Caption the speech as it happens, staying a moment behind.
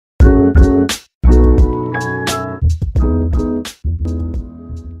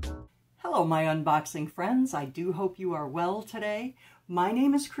Hello, my unboxing friends. I do hope you are well today. My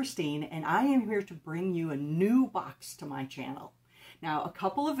name is Christine, and I am here to bring you a new box to my channel. Now, a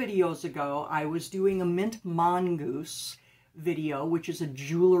couple of videos ago, I was doing a Mint Mongoose video, which is a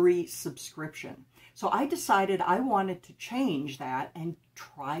jewelry subscription. So I decided I wanted to change that and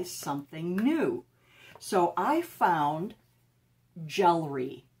try something new. So I found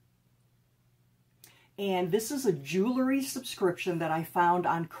Gelry. And this is a jewelry subscription that I found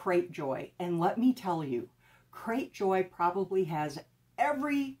on Cratejoy. And let me tell you, Cratejoy probably has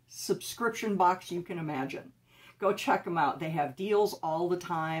every subscription box you can imagine. Go check them out. They have deals all the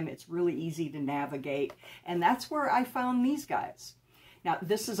time. It's really easy to navigate. And that's where I found these guys. Now,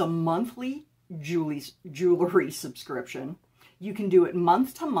 this is a monthly jewelry subscription. You can do it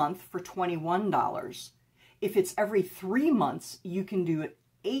month to month for $21. If it's every 3 months, you can do it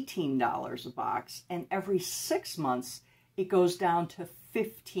 $18 a box, and every 6 months it goes down to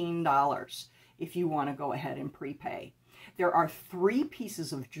 $15 if you want to go ahead and prepay. There are 3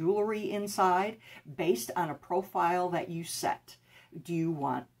 pieces of jewelry inside based on a profile that you set. Do you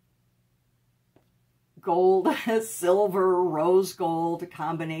want gold, silver, rose gold, a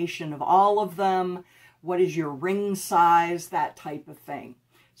combination of all of them? What is your ring size? That type of thing.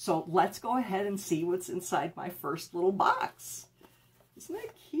 So let's go ahead and see what's inside my first little box. Isn't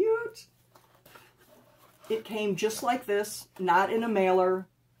that cute? It came just like this, not in a mailer.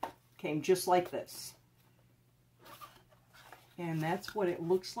 Came just like this. And that's what it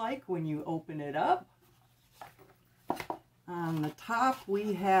looks like when you open it up. On the top,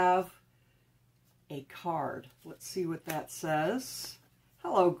 we have a card. Let's see what that says.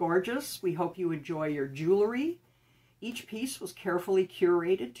 Hello, gorgeous. We hope you enjoy your jewelry. Each piece was carefully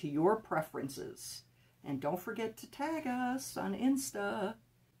curated to your preferences. And don't forget to tag us on Insta.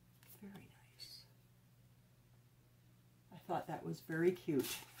 Very nice. I thought that was very cute.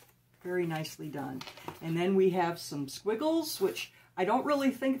 Very nicely done. And then we have some squiggles, which I don't really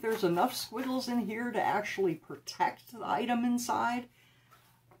think there's enough squiggles in here to actually protect the item inside.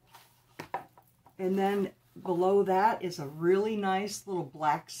 And then below that is a really nice little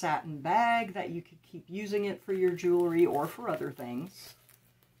black satin bag that you could keep using it for your jewelry or for other things.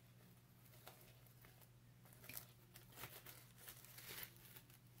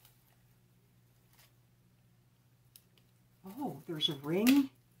 Oh, there's a ring,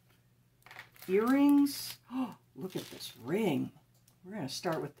 earrings. Oh, look at this ring. We're going to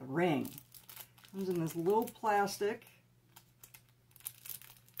start with the ring. Comes in this little plastic.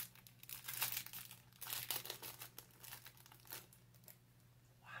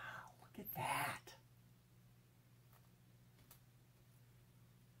 Wow, look at that.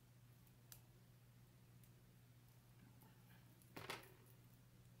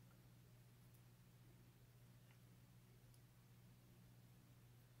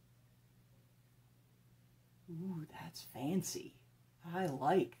 Ooh, that's fancy. I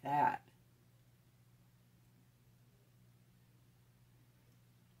like that.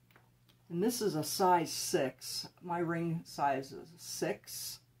 And this is a size 6. My ring size is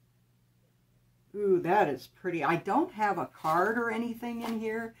 6. Ooh, that is pretty. I don't have a card or anything in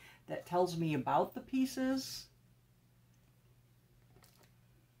here that tells me about the pieces.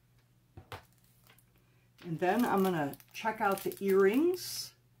 And then I'm going to check out the earrings.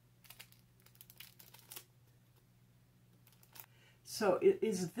 So it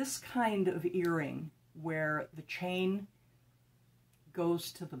is this kind of earring where the chain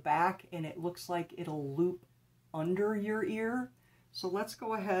goes to the back and it looks like it'll loop under your ear. So let's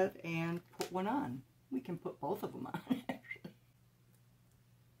go ahead and put one on. We can put both of them on, actually.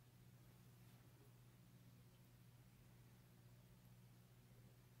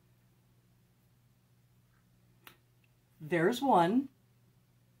 There's one.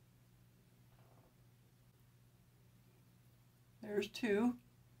 There's 2.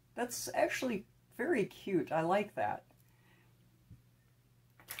 That's actually very cute. I like that.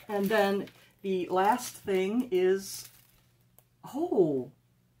 And then the last thing is, oh,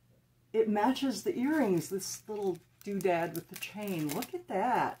 it matches the earrings, this little doodad with the chain. Look at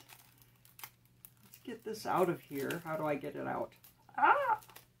that. Let's get this out of here. How do I get it out? Ah!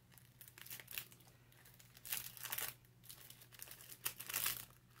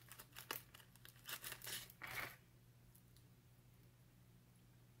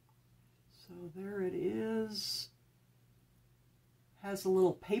 So there it is. Has a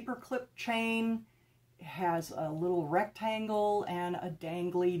little paper clip chain. It has a little rectangle and a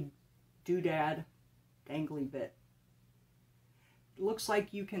dangly doodad, dangly bit. It looks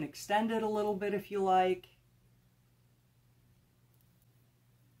like you can extend it a little bit if you like.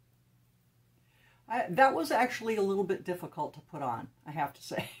 That was actually a little bit difficult to put on, I have to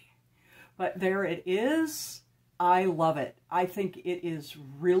say. But there it is. I love it. I think it is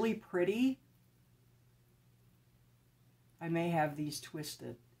really pretty. I may have these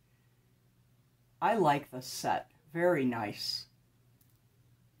twisted. I like the set. Very nice.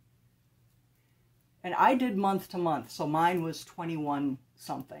 And I did month to month, so mine was 21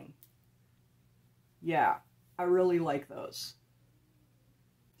 something. Yeah, I really like those.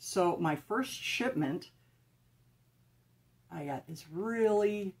 So my first shipment, I got this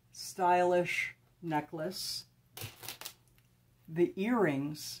really stylish necklace, the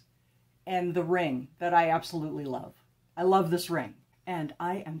earrings, and the ring that I absolutely love. I love this ring. And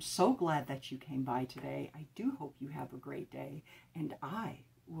I am so glad that you came by today. I do hope you have a great day, and I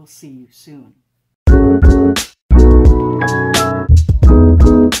will see you soon.